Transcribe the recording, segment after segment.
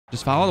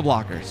Just follow the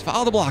blockers.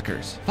 Follow the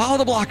blockers. Follow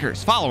the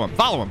blockers. Follow them.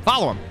 Follow them.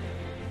 Follow them.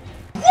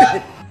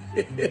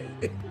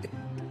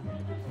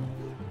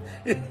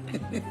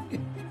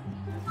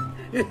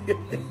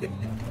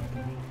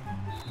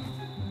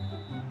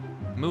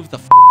 Move the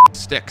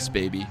sticks,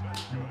 baby.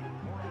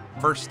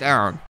 First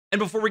down. And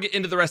before we get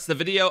into the rest of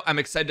the video, I'm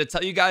excited to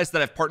tell you guys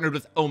that I've partnered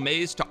with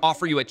Omaze to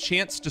offer you a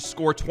chance to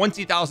score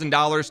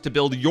 $20,000 to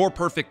build your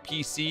perfect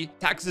PC.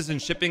 Taxes and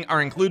shipping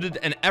are included,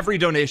 and every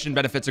donation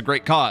benefits a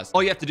great cause.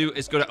 All you have to do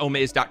is go to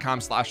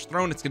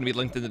omaze.com/throne. It's going to be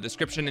linked in the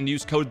description, and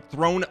use code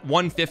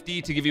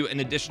THRONE150 to give you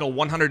an additional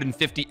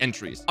 150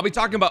 entries. I'll be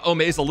talking about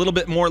Omaze a little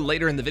bit more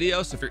later in the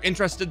video, so if you're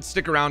interested,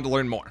 stick around to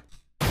learn more.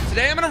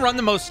 Today, I'm going to run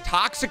the most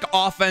toxic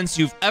offense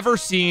you've ever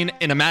seen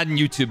in a Madden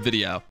YouTube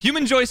video.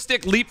 Human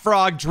Joystick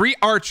Leapfrog Dri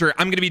Archer.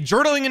 I'm going to be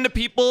journaling into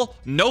people,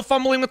 no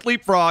fumbling with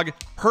Leapfrog,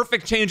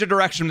 perfect change of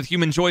direction with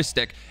Human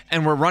Joystick,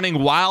 and we're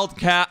running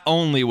Wildcat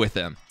only with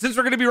him. Since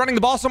we're going to be running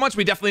the ball so much,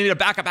 we definitely need a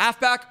backup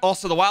halfback.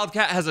 Also, the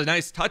Wildcat has a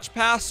nice touch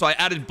pass, so I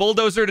added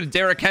Bulldozer to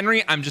Derrick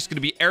Henry. I'm just going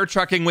to be air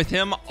trucking with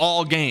him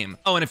all game.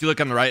 Oh, and if you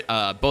look on the right,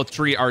 both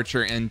Dri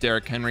Archer and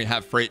Derrick Henry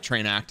have Freight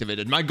Train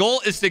activated. My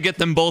goal is to get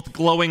them both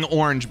glowing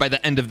orange by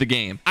the end of the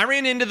game. I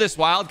ran into this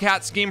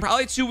Wildcat scheme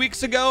probably 2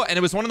 weeks ago, and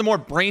it was one of the more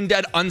brain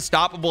dead,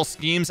 unstoppable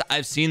schemes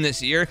I've seen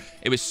this year.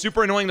 It was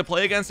super annoying to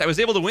play against. I was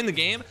able to win the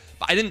game,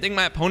 but I didn't think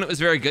my opponent was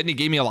very good, and he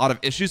gave me a lot of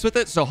issues with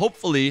it. So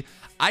hopefully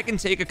I can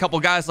take a couple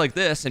guys like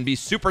this and be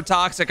super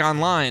toxic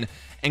online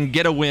and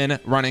get a win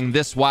running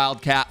this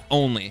Wildcat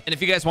only. And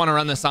if you guys want to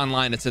run this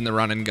online, it's in the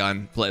run and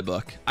gun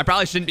playbook. I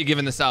probably shouldn't be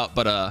giving this out,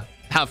 but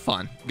have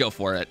fun. Go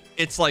for it.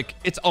 It's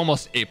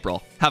almost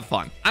April. Have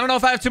fun. I don't know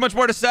if I have too much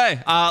more to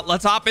say.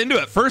 Let's hop into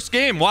it. First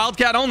game,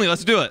 Wildcat only.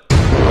 Let's do it.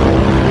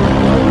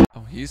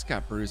 Oh, he's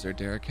got Bruiser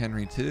Derrick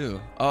Henry too.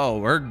 Oh,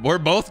 we're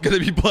both going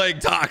to be playing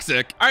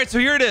toxic. All right, so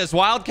here it is.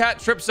 Wildcat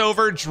trips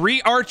over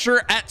Dri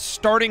Archer at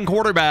starting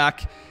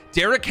quarterback,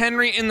 Derrick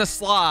Henry in the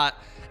slot,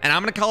 and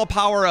I'm going to call a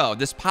power O.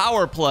 This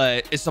power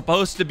play is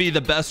supposed to be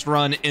the best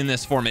run in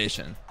this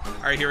formation. All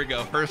right, here we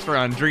go. First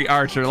round, Dri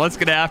Archer. Let's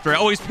get after it.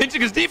 Oh, he's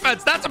pinching his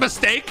defense. That's a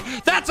mistake.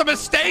 That's a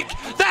mistake.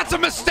 That's a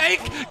mistake.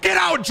 Get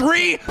out,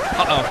 Dri.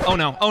 Uh-oh. Oh,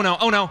 no. Oh, no.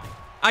 Oh, no.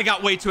 I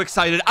got way too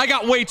excited. I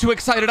got way too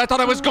excited. I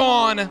thought I was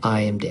gone.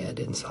 I am dead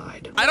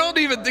inside. I don't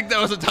even think that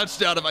was a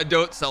touchdown if I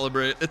don't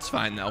celebrate. It's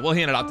fine, though. We'll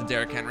hand it off to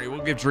Derrick Henry.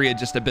 We'll give Dri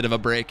just a bit of a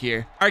break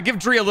here. All right, give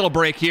Dri a little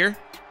break here.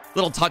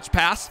 Little touch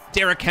pass.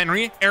 Derrick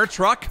Henry, air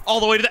truck, all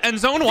the way to the end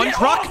zone. One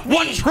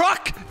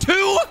truck,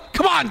 two.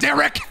 Come on,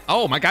 Derrick.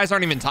 Oh, my guys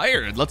aren't even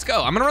tired. Let's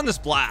go. I'm going to run this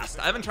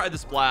blast. I haven't tried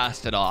this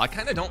blast at all. I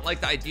kind of don't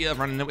like the idea of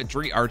running it with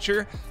Dri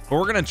Archer, but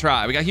we're going to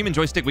try. We got Human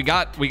Joystick. We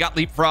got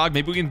Leapfrog.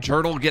 Maybe we can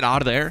Jurtle, get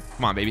out of there.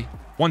 Come on, baby.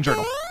 One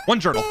Jurtle.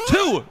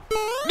 Two.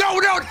 No.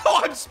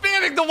 I'm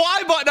spamming the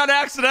Y button on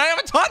accident. I have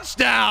a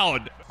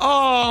touchdown.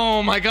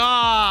 Oh my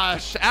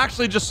gosh.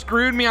 Actually just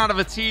screwed me out of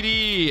a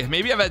TD.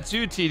 Maybe I've had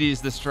 2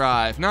 TDs this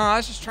drive. No, I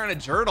was just trying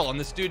to Jurtle, and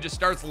this dude just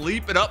starts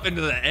leaping up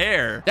into the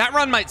air. That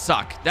run might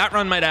suck. That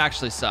run might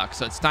actually suck.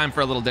 So it's time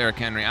for a little Derrick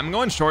Henry. I'm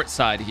going short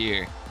side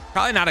here.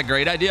 Probably not a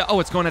great idea. Oh,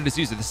 it's going out to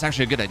Zuza. This is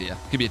actually a good idea.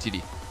 Could be a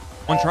TD.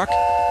 One truck.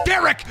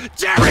 Derrick,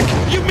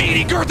 you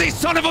meaty, girthy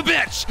son of a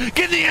bitch.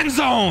 Get in the end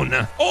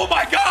zone. Oh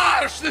my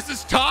gosh, this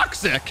is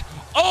toxic.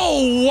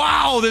 Oh,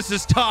 wow, this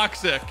is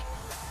toxic.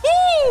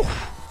 Woo!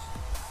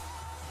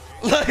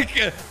 Like,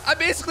 I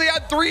basically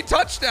had 3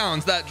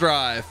 touchdowns that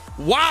drive.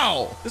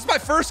 Wow. This is my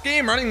first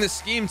game running this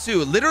scheme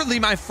too. Literally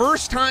my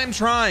first time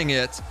trying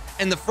it.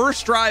 And the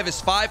first drive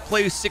is 5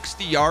 plays,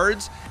 60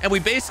 yards. And we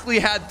basically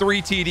had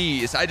 3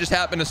 TDs. I just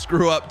happened to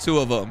screw up 2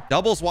 of them.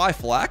 Doubles Y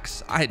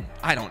flex? I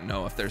don't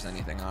know if there's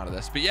anything out of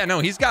this. But yeah, no,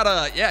 he's got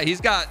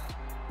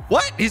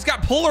what? He's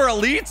got Polar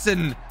Elites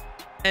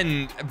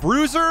and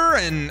Bruiser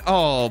and,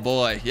 oh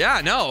boy.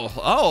 Yeah, no.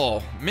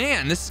 Oh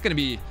man, this is going to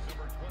be,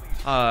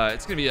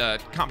 it's going to be a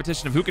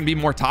competition of who can be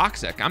more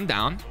toxic. I'm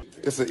down.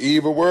 It's an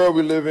evil world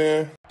we live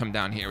in. Come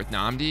down here with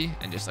Namdi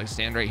and just like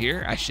stand right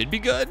here. I should be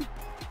good.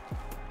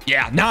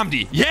 Yeah,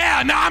 Namdi.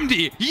 Yeah,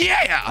 Namdi.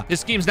 Yeah.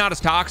 His scheme's not as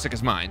toxic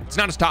as mine. It's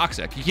not as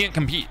toxic. He can't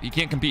compete. He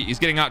can't compete. He's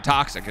getting out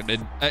toxic.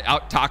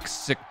 Out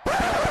toxic.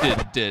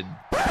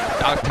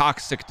 Out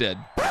toxic.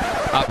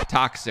 Out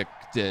toxic.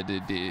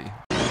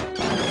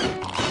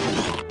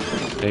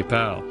 Hey,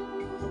 pal.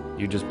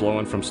 You just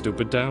blowing from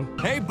Stupid Town?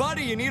 Hey,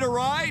 buddy, you need a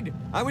ride?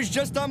 I was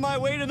just on my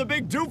way to the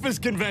big doofus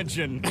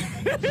convention.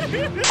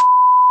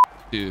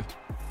 Dude.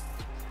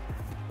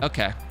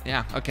 Okay.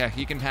 Yeah. Okay.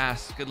 You can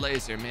pass. Good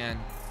laser, man.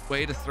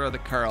 Way to throw the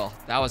curl.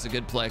 That was a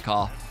good play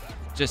call.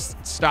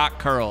 Just stock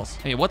curls.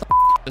 Hey, what the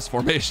f is this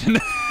formation?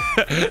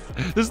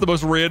 This is the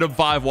most random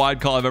 5 wide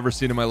call I've ever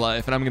seen in my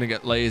life, and I'm gonna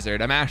get lasered.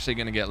 I'm actually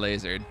gonna get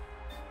lasered.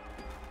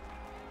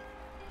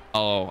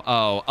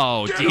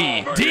 Oh,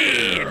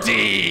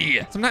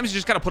 D. Sometimes you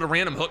just gotta put a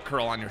random hook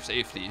curl on your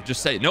safety.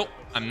 Just say, nope,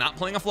 I'm not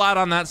playing a flat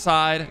on that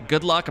side.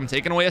 Good luck. I'm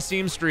taking away a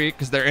seam streak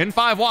because they're in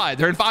 5 wide.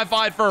 They're in 5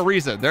 wide for a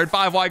reason. They're in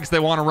 5 wide because they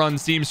want to run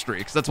seam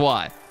streaks. That's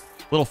why.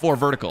 Little 4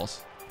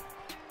 verticals.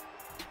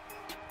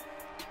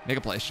 Make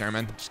a play,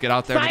 Sherman. Just get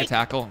out there, make a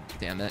tackle.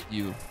 Damn it,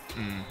 you.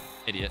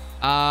 Idiot.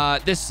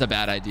 This is a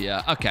bad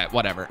idea. Okay,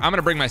 whatever. I'm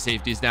gonna bring my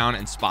safeties down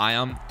and spy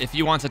him. If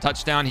he wants a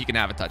touchdown, he can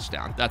have a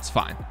touchdown. That's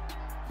fine.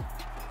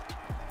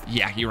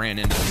 Yeah, he ran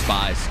into the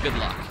spies. Good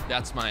luck.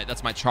 That's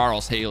my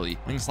Charles Haley.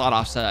 Wing slot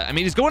offset. I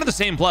mean, he's going to the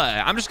same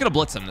play. I'm just gonna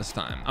blitz him this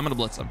time. I'm gonna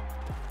blitz him.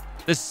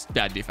 This is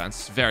bad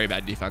defense. Very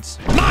bad defense.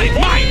 Mine!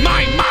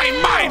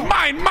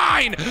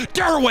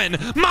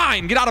 Derwin!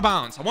 Mine! Get out of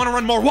bounds. I want to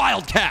run more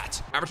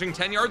wildcat. Averaging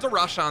 10 yards a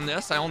rush on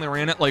this. I only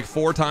ran it like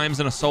 4 times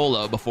in a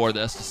solo before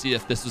this to see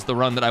if this is the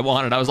run that I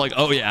wanted. I was like,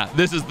 oh yeah,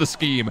 this is the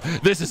scheme.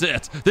 This is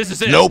it. This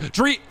is it. Nope.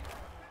 Dri.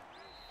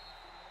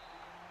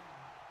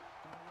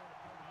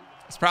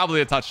 It's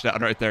probably a touchdown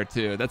right there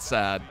too. That's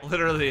sad.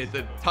 Literally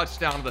the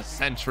touchdown of the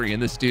century,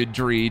 and this dude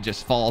Dri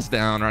just falls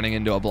down running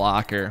into a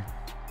blocker.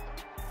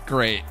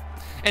 Great.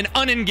 An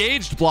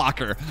unengaged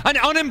blocker. An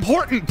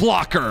unimportant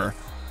blocker.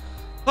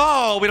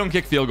 Oh, we don't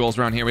kick field goals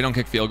around here. We don't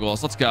kick field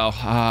goals. Let's go.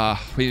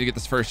 We need to get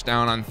this first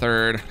down on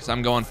 3rd because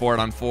I'm going for it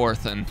on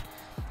 4th, and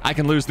I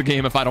can lose the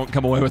game if I don't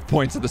come away with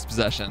points of this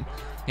possession.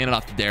 Hand it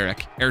off to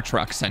Derrick. Air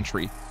truck,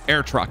 sentry.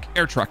 Air truck,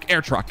 air truck,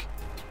 air truck.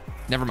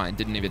 Never mind.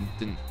 Didn't do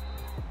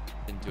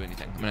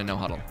anything. I'm gonna no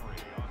huddle.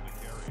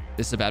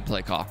 This is a bad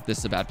play call. This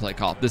is a bad play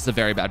call. This is a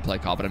very bad play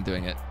call, but I'm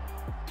doing it.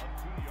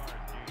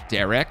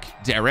 Derrick.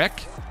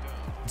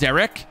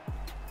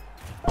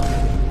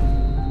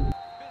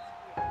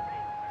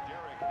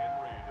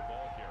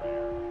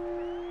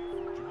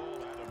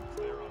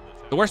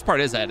 The worst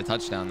part is I had a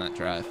touchdown that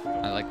drive.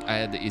 I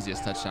had the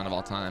easiest touchdown of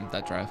all time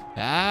that drive.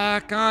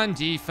 Back on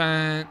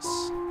defense.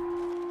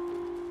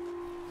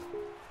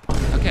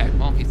 Okay,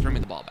 well, he threw me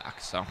the ball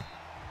back, so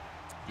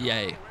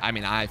yay. I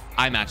mean, I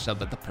matched up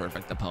with the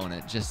perfect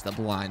opponent, just a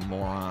blind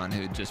moron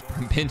who just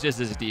pinches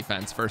his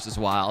defense versus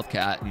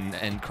wildcat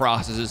and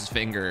crosses his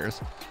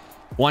fingers.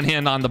 One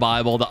hand on the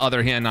Bible, the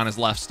other hand on his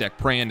left stick,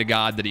 praying to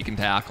God that he can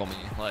tackle me.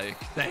 Like,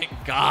 thank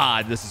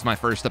God this is my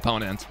first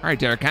opponent. All right,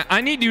 Derrick, I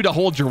need you to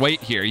hold your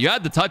weight here. You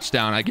had the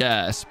touchdown, I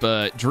guess,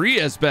 but Dri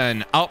has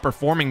been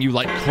outperforming you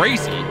like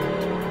crazy.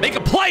 Make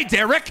a play,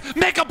 Derrick.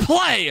 Make a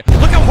play.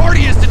 Look how hard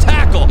he is to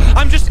tackle.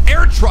 I'm just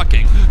air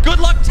trucking. Good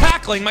luck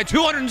tackling my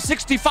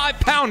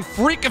 265-pound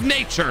freak of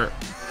nature.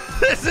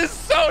 This is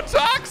so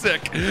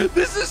toxic.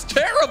 This is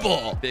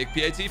terrible. Big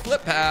PAT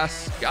flip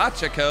pass.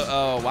 Gotcha,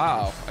 oh,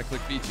 wow. I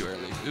clicked B too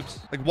early. Oops.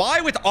 Like,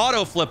 why with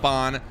auto flip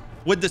on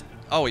would this...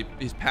 Oh,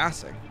 he's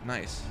passing.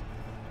 Nice.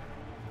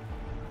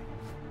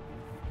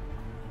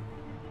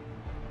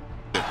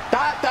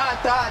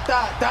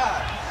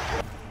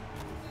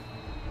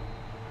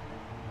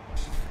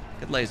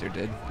 Good laser,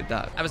 dude. Good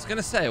dot. I was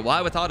gonna say,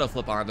 why with auto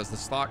flip on does the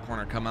slot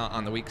corner come out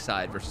on the weak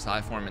side versus high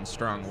form and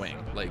strong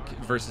wing? Like,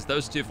 versus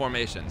those two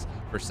formations,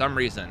 for some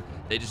reason,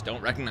 they just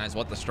don't recognize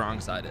what the strong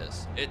side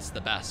is. It's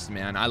the best,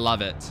 man. I love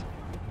it.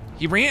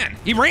 He ran.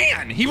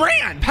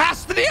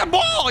 Pass the damn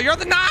ball. You're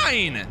the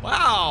 9.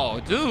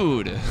 Wow,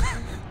 dude.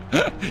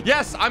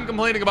 Yes, I'm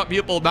complaining about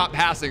people not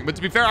passing, but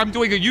to be fair, I'm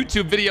doing a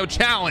YouTube video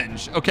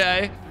challenge,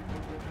 okay?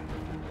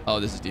 Oh,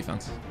 this is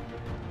defense.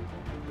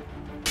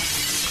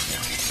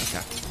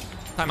 Okay.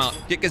 Timeout.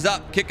 Kick is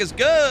up. Kick is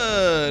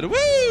good.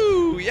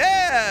 Woo!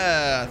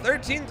 Yeah!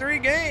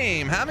 13-3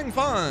 game. Having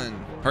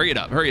fun. Hurry it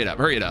up. We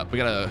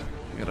gotta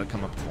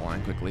come up to the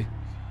line quickly.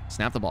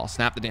 Snap the ball.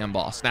 Snap the damn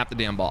ball. Snap the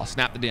damn ball.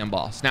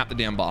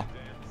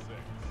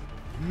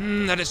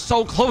 That is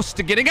so close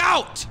to getting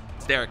out.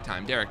 It's Derrick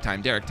time.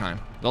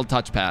 Little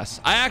touch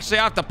pass. I actually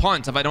have to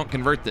punt if I don't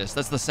convert this.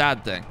 That's the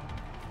sad thing.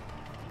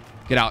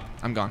 Get out.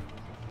 I'm gone.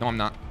 No, I'm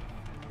not.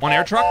 One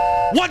air truck.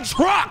 One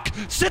truck!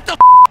 Sit the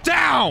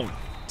down!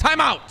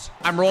 Timeout.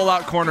 I'm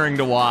rollout cornering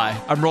to Y.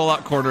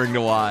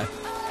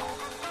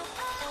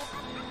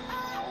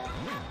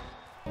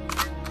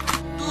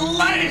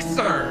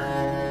 Laser!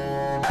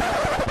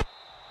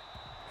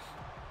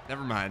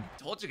 Never mind.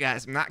 Told you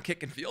guys I'm not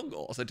kicking field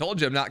goals.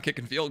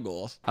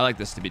 I like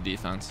this to be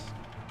defense.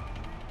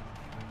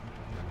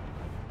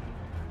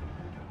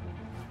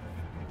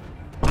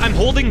 I'm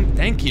holding,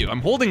 thank you.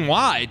 I'm holding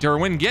Y.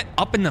 Derwin, get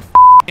up in the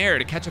air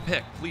to catch a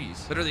pick,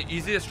 please. Literally the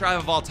easiest drive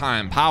of all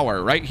time.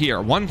 Power right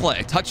here. One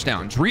play,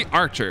 touchdown, Dri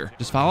Archer.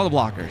 Just follow the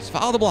blockers.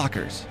 Follow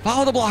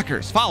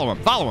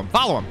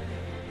them.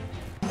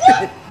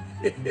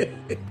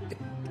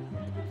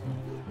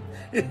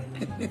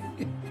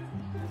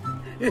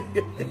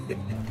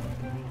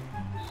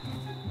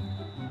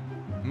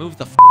 Move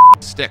the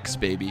sticks,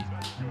 baby.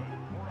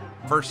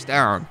 First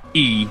down.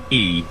 E.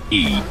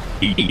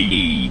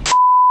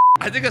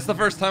 I think that's the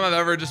first time I've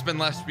ever just been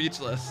left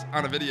speechless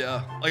on a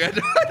video. Like, I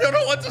don't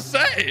know what to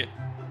say.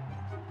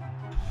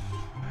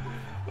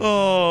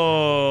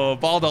 Oh,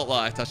 ball don't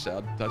lie.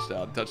 Touchdown. Damn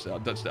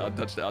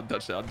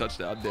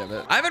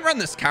it. I haven't run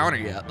this counter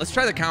yet. Let's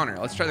try the counter.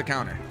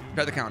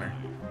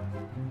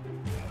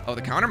 Oh,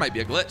 the counter might be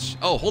a glitch.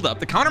 Oh, hold up.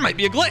 The counter might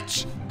be a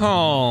glitch.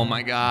 Oh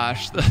my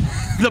gosh.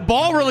 The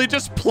ball really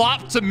just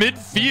plopped to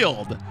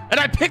midfield and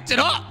I picked it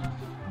up.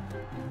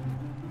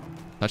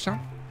 Touchdown.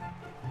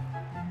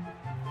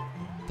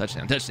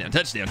 touchdown, touchdown,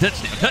 touchdown,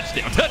 touchdown,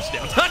 touchdown,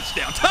 touchdown,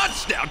 touchdown,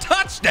 touchdown,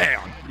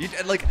 touchdown.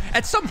 Like,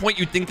 at some point,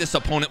 you'd think this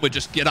opponent would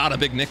just get out a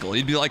big nickel.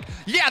 He'd be like,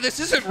 yeah,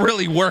 this isn't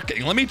really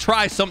working. Let me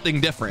try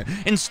something different.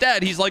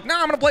 Instead, he's like, no,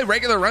 I'm going to play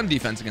regular run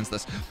defense against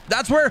this.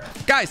 That's where,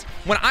 guys,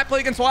 when I play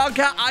against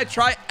Wildcat, I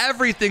try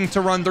everything to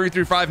run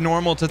 3-5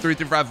 normal to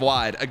 3-5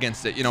 wide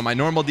against it. You know, my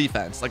normal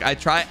defense. Like, I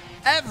try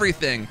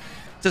everything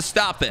to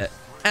stop it.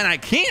 And I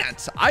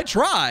can't. I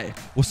try.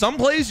 Well, some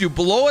plays you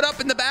blow it up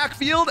in the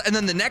backfield, and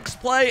then the next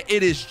play,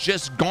 it is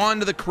just gone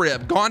to the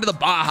crib, gone to the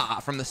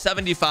Baja from the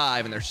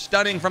 75, and they're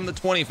stunning from the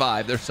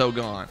 25. They're so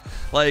gone.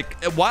 Like,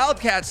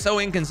 Wildcat's so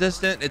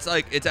inconsistent. It's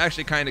like, it's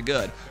actually kind of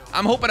good.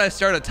 I'm hoping I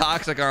start a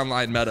toxic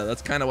online meta.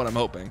 That's kind of what I'm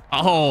hoping.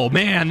 Oh,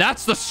 man,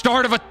 that's the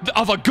start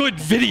of a good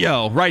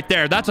video right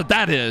there. That's what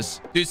that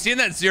is. Dude, seeing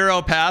that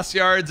 0 pass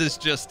yards is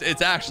just,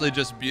 it's actually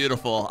just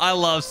beautiful. I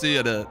love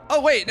seeing it.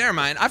 Oh, wait, never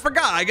mind. I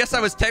forgot. I guess I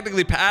was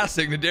technically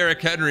passing to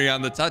Derrick Henry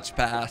on the touch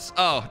pass.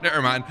 Oh,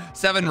 never mind.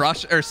 7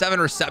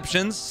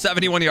 receptions,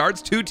 71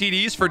 yards, 2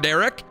 TDs for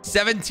Derrick,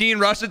 17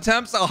 rush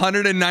attempts,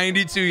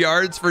 192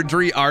 yards for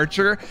Dri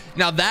Archer.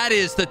 Now, that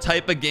is the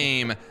type of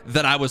game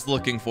that I was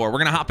looking for. We're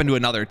going to hop into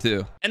another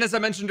too. And as I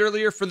mentioned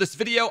earlier, for this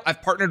video,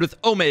 I've partnered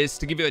with Omaze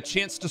to give you a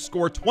chance to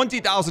score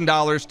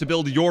 $20,000 to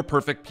build your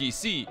perfect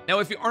PC. Now,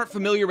 if you aren't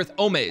familiar with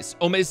Omaze,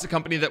 Omaze is a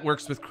company that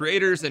works with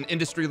creators and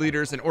industry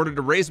leaders in order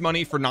to raise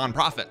money for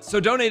nonprofits. So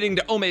donating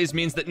to Omaze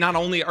means that not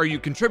only are you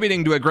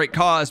contributing to a great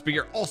cause, but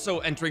you're also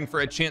entering for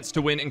a chance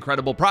to win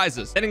incredible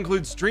prizes. That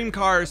includes dream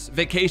cars,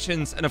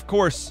 vacations, and of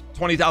course,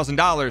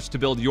 $20,000 to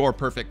build your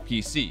perfect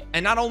PC.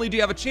 And not only do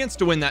you have a chance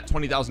to win that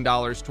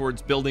 $20,000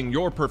 towards building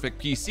your perfect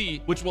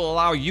PC, which will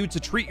allow you to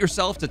treat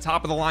yourself to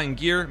top of the line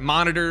gear,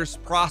 monitors,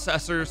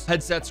 processors,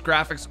 headsets,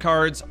 graphics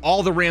cards,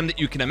 all the RAM that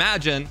you can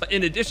imagine. But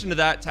in addition to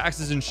that,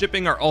 taxes and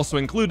shipping are also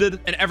included,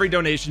 and every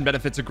donation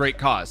benefits a great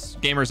cause,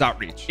 Gamers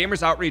Outreach.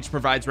 Gamers Outreach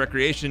provides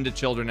recreation to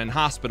children in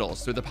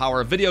hospitals through the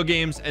power of video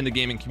games and the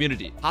gaming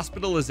community.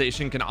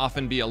 Hospitalization can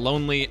often be a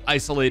lonely,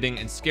 isolating,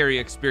 and scary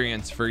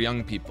experience for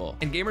young people.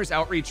 And Gamers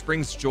Outreach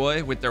brings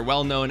joy with their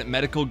well-known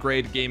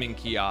medical-grade gaming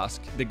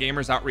kiosk, the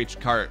Gamers Outreach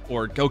Cart,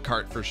 or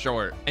Go-Kart for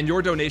short. And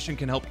your donation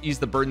can help ease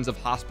the burdens of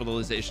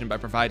hospitalization by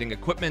providing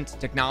equipment,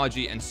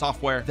 technology, and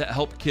software that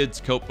help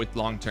kids cope with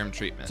long-term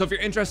treatment. So if you're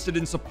interested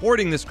in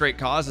supporting this great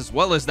cause, as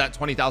well as that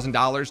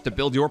 $20,000 to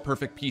build your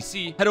perfect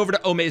PC, head over to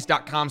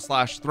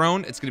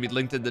omaze.com/throne. It's going to be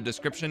linked in the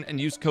description, and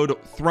use code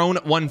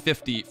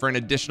THRONE150 for an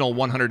additional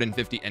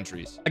 150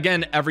 entries.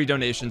 Again, every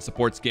donation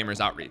supports Gamers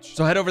Outreach.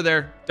 So head over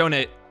there,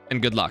 donate,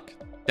 and good luck.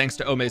 Thanks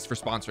to Omaze for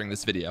sponsoring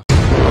this video.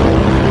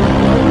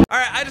 All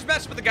right, I just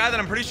matched with a guy that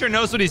I'm pretty sure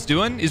knows what he's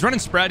doing. He's running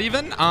spread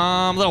even.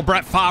 Little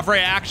Brett Favre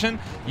action.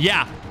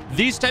 Yeah,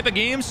 these type of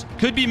games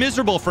could be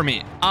miserable for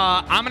me.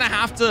 I'm gonna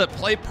have to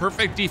play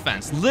perfect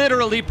defense,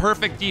 literally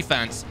perfect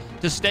defense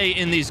to stay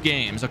in these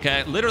games,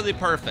 okay? Literally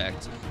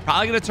perfect.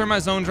 Probably gonna turn my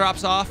zone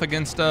drops off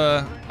against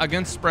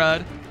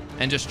spread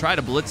and just try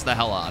to blitz the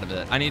hell out of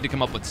it. I need to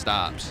come up with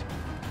stops.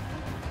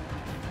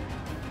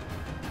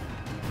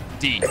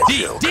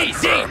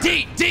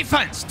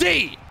 Defense,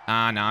 D. No,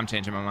 I'm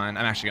changing my mind.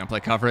 I'm actually gonna play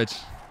coverage.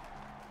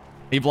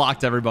 He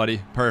blocked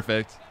everybody.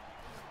 Perfect.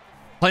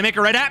 Playmaker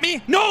right at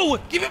me. No,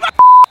 give me my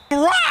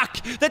rock.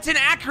 That's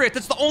inaccurate.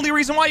 That's the only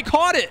reason why he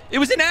caught it. It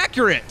was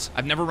inaccurate.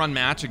 I've never run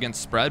match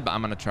against spread, but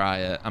I'm gonna try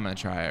it. I'm gonna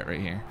try it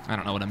right here. I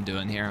don't know what I'm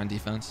doing here on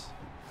defense.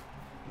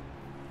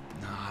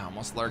 No, I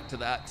almost lurked to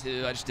that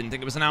too. I just didn't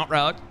think it was an out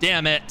route.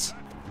 Damn it.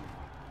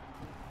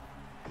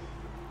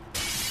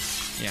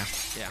 Yeah.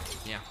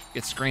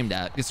 Get screamed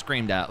at. Get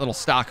screamed at. Little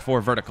stock 4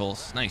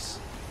 verticals. Nice.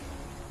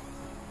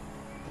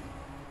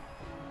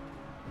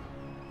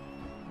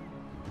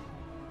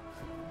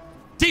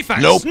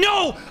 Defense. Nope.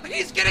 No,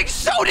 he's getting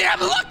so damn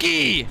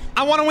lucky.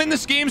 I want to win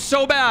this game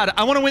so bad.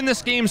 I want to win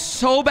this game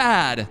so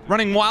bad.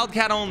 Running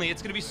Wildcat only.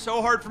 It's going to be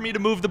so hard for me to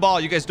move the ball.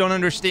 You guys don't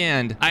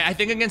understand. I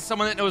think against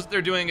someone that knows what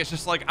they're doing, it's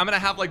just like, I'm going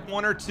to have like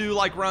 1 or 2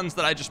 like runs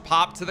that I just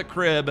pop to the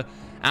crib.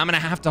 I'm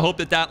going to have to hope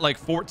that like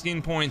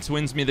 14 points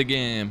wins me the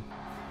game.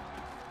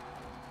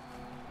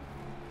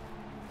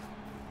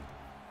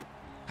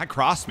 I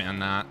crossman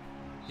that.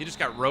 He just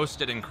got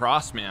roasted in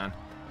crossman.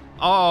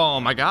 Oh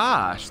my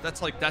gosh.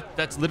 That's like,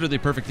 that's literally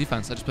perfect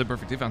defense. I just played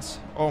perfect defense.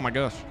 Oh my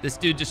gosh. This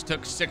dude just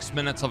took 6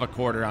 minutes of a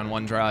quarter on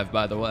 1 drive,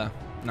 by the way.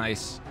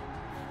 Nice.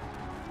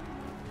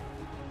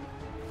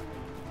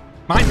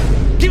 Mine.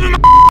 Give him a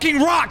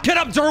fucking rock. Get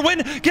up,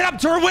 Derwin. Get up,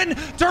 Derwin.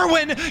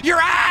 Derwin, your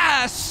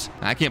ass.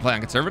 I can't play on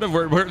conservative.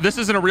 This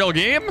isn't a real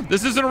game.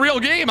 This isn't a real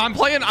game. I'm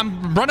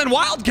running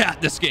Wildcat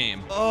this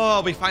game.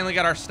 Oh, we finally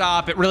got our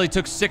stop. It really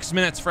took 6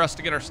 minutes for us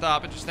to get our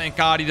stop. But just thank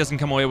God he doesn't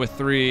come away with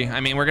 3. I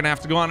mean, we're going to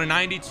have to go on a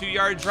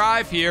 92-yard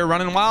drive here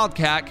running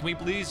Wildcat. Can we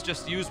please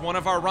just use one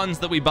of our runs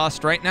that we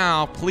bust right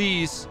now?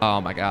 Please.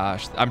 Oh my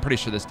gosh. I'm pretty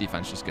sure this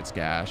defense just gets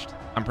gashed.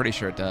 I'm pretty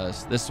sure it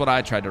does. This is what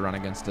I tried to run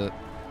against it.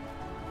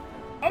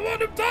 I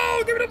want him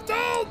down. Give him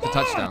down. It's a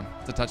touchdown.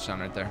 It's a touchdown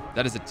right there.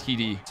 That is a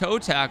TD. Toe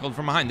tackled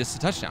from behind. This is a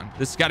touchdown.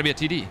 This has got to be a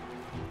TD.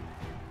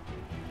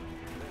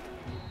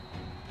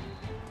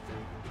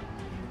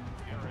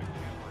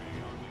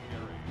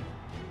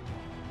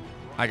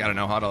 I gotta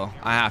know huddle.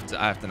 I have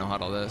to know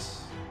huddle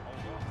this.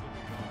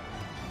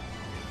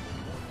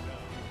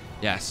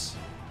 Yes.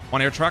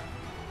 One air truck.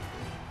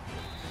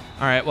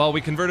 All right, well, we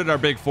converted our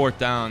big 4th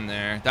down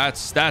there.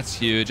 That's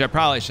huge. I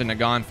probably shouldn't have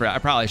gone for it. I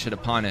probably should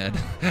have punted.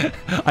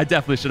 I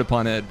definitely should have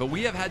punted. But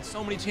we have had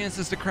so many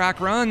chances to crack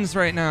runs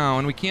right now,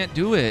 and we can't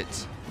do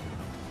it.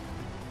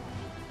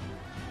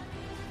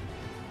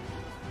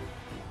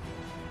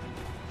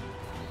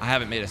 I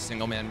haven't made a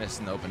single man miss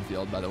in the open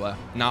field, by the way.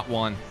 Not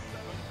one.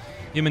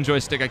 Human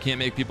joystick, I can't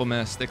make people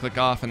miss. They click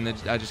off, and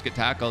I just get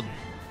tackled.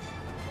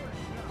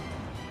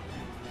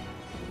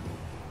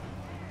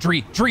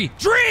 Dri!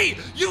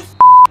 You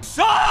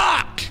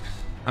suck!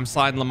 I'm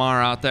sliding Lamar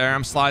out there.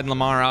 And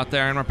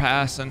we're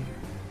passing.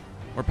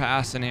 We're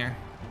passing here.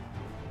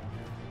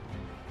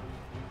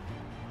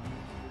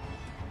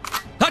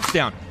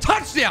 Touchdown!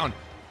 Touchdown!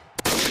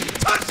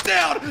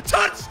 Touchdown!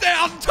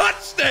 Touchdown!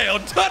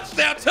 Touchdown!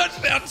 Touchdown!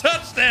 Touchdown!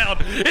 Touchdown!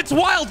 It's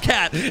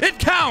wildcat! It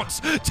counts!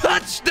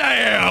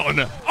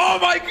 Touchdown! Oh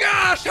my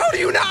gosh! How do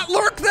you not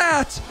lurk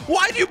that?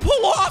 Why do you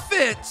pull off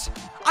it?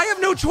 I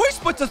have no choice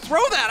but to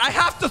throw that. I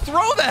have to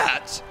throw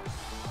that.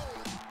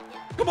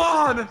 Come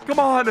on. Come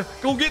on.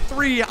 Go get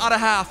 3 out of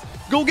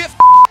half. Go get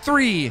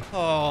 3.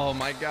 Oh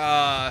my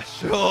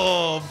gosh.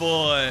 Oh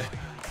boy.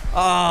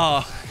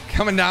 Oh,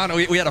 coming down.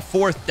 We had a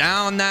 4th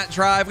down that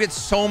drive. We had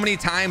so many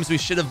times we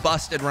should have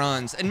busted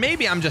runs. And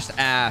maybe I'm just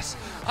ass.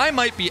 I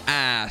might be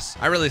ass.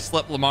 I really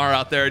slipped Lamar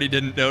out there and he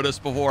didn't notice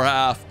before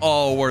half.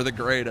 Oh, we're the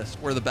greatest.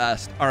 We're the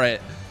best. All right.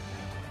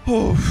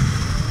 Whew.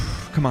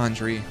 Come on,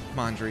 Dri. Come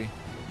on, Dri.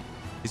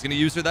 He's going to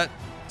use her that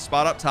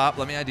spot up top.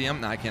 Let me ID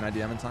him. No, I can't ID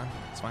him in time.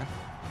 It's fine.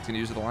 He's going to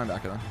use her the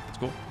linebacker, though. It's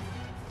cool.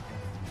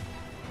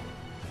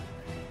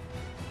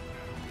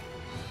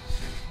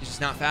 He's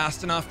just not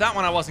fast enough. That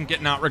one I wasn't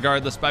getting out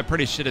regardless, but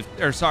I should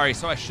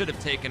have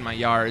taken my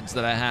yards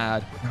that I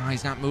had. No,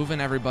 he's not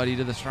moving everybody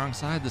to the strong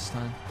side this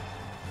time.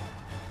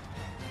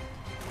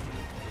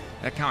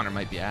 That counter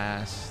might be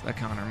ass. That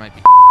counter might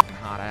be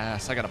hot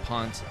ass. I got a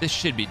punt. This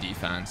should be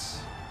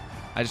defense.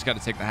 I just got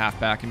to take the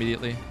halfback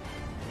immediately.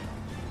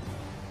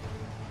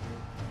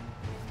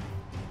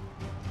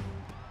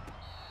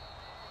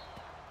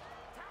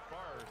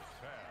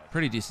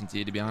 Pretty decent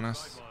D, to be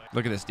honest.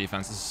 Look at this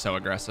defense. This is so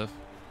aggressive.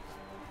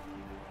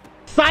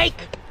 Psych!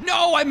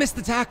 No, I missed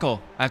the tackle.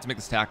 I have to make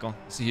this tackle.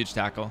 It's a huge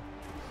tackle.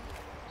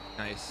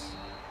 Nice.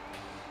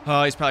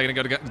 Oh, he's probably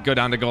going to go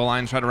down to goal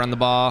line, try to run the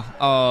ball.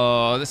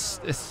 Oh, this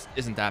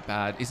isn't that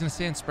bad. He's going to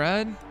stay in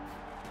spread?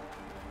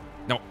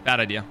 No, bad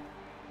idea.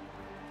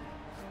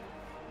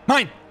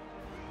 Mine!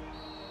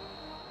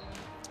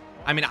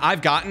 I mean,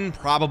 I've gotten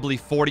probably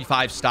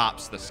 45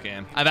 stops this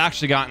game. I've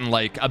actually gotten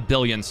like a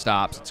billion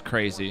stops. It's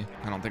crazy.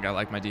 I don't think I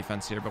like my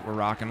defense here, but we're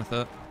rocking with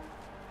it.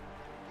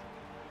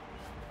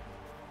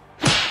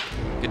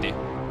 Good D.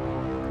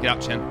 Get out,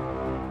 Chin.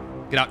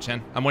 Get out,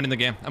 Chin. I'm winning the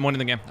game. I'm winning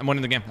the game. I'm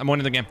winning the game. I'm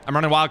winning the game. I'm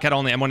running wildcat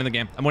only. I'm winning the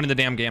game. I'm winning the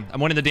damn game. I'm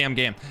winning the damn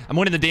game. I'm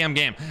winning the damn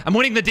game. I'm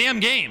winning the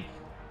damn game.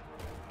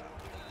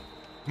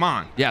 Come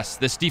on. Yes,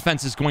 this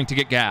defense is going to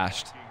get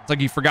gashed. It's like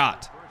you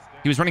forgot.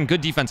 He was running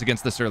good defense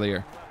against this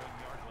earlier.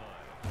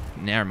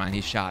 Never mind, he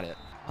shot it.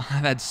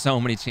 I've had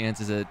so many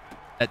chances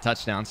at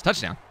touchdowns.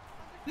 Touchdown.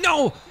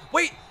 No,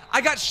 wait,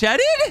 I got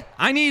shedded?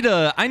 I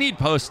need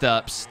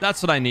post-ups.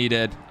 That's what I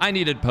needed. I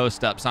needed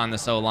post-ups on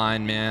this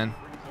O-line, man.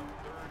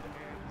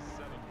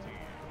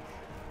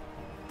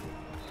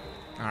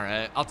 All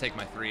right, I'll take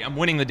my 3. I'm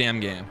winning the damn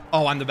game.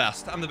 Oh, I'm the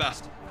best. I'm the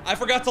best. I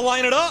forgot to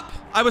line it up.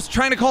 I was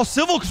trying to call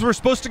civil because we're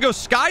supposed to go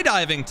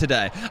skydiving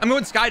today. I'm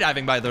going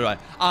skydiving, by the way.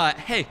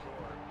 Hey,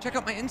 check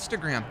out my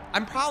Instagram.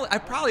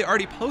 I've probably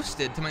already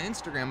posted to my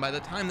Instagram by the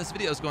time this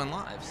video is going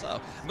live.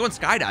 So I'm going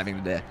skydiving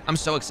today. I'm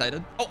so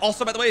excited. Oh,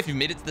 also, by the way, if you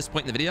made it to this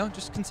point in the video,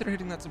 just consider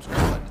hitting that subscribe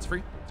button. It's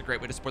free. It's a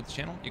great way to support the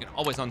channel. You can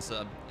always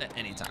unsub at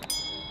any time.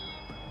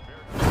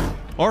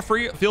 Or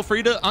feel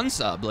free to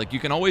unsub. Like, you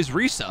can always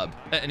resub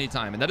at any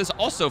time, and that is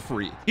also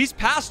free. He's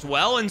passed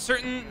well in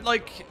certain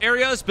like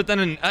areas, but then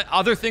in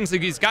other things,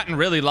 like he's gotten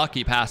really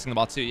lucky passing the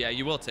ball too. Yeah,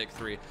 you will take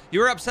 3.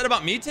 You were upset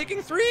about me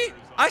taking 3?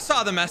 I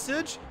saw the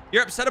message.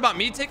 You're upset about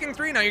me taking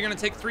 3? Now you're gonna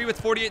take 3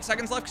 with 48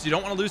 seconds left because you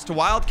don't want to lose to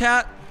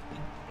Wildcat?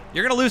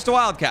 You're gonna lose to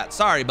Wildcat.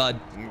 Sorry, bud.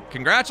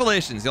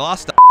 Congratulations, you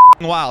lost to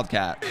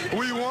Wildcat.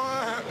 We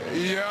won.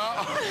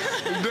 Yeah.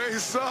 They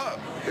suck.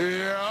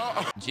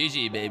 Yeah.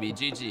 GG, baby.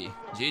 GG.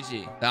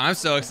 GG. Now, I'm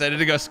so excited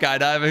to go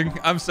skydiving.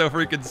 I'm so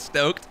freaking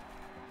stoked.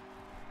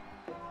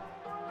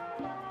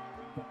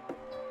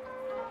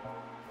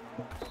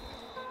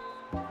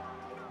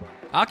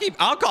 I'll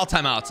call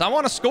timeouts. I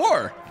want to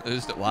score.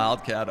 Just at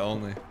Wildcat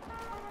only.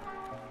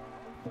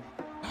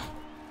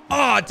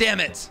 Oh, damn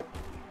it.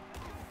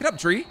 Get up,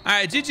 Dri. All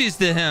right, GG's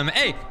to him.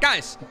 Hey,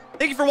 guys,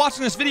 thank you for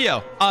watching this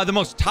video. The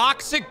most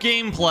toxic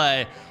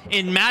gameplay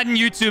in Madden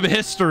YouTube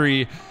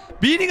history,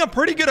 beating a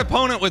pretty good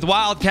opponent with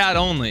Wildcat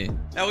only.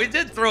 Now, we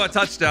did throw a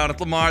touchdown at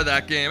Lamar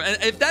that game.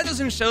 And if that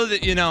doesn't show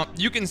that, you know,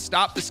 you can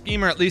stop the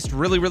scheme or at least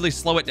really, really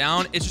slow it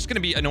down, it's just going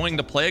to be annoying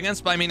to play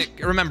against. But I mean,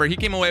 remember, he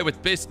came away with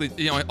basically,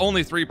 you know,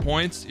 only 3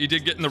 points. He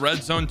did get in the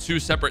red zone 2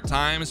 separate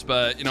times.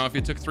 But, you know, if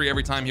he took 3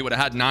 every time, he would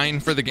have had 9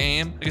 for the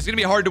game. Like, it's going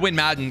to be hard to win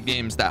Madden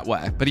games that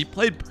way. But he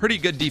played pretty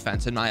good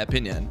defense, in my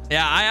opinion.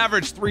 Yeah, I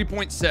averaged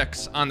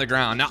 3.6 on the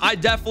ground. Now, I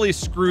definitely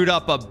screwed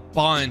up a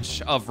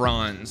bunch of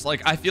runs.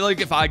 Like, I feel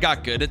like if I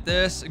got good at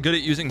this, good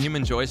at using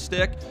Human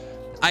Joystick,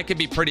 I could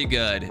be pretty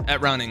good at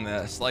running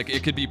this. Like,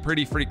 it could be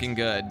pretty freaking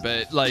good,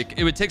 but like,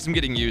 it would take some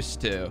getting used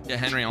to. Yeah,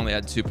 Henry only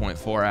had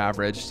 2.4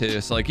 average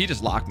too. So like, he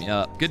just locked me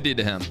up. Good deed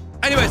to him.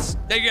 Anyways,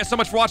 thank you guys so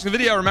much for watching the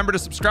video. Remember to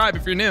subscribe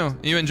if you're new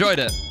and you enjoyed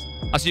it.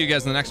 I'll see you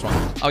guys in the next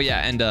one. Oh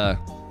yeah, and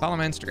follow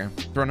my Instagram,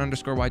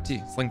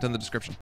 Throne_YT. It's linked in the description.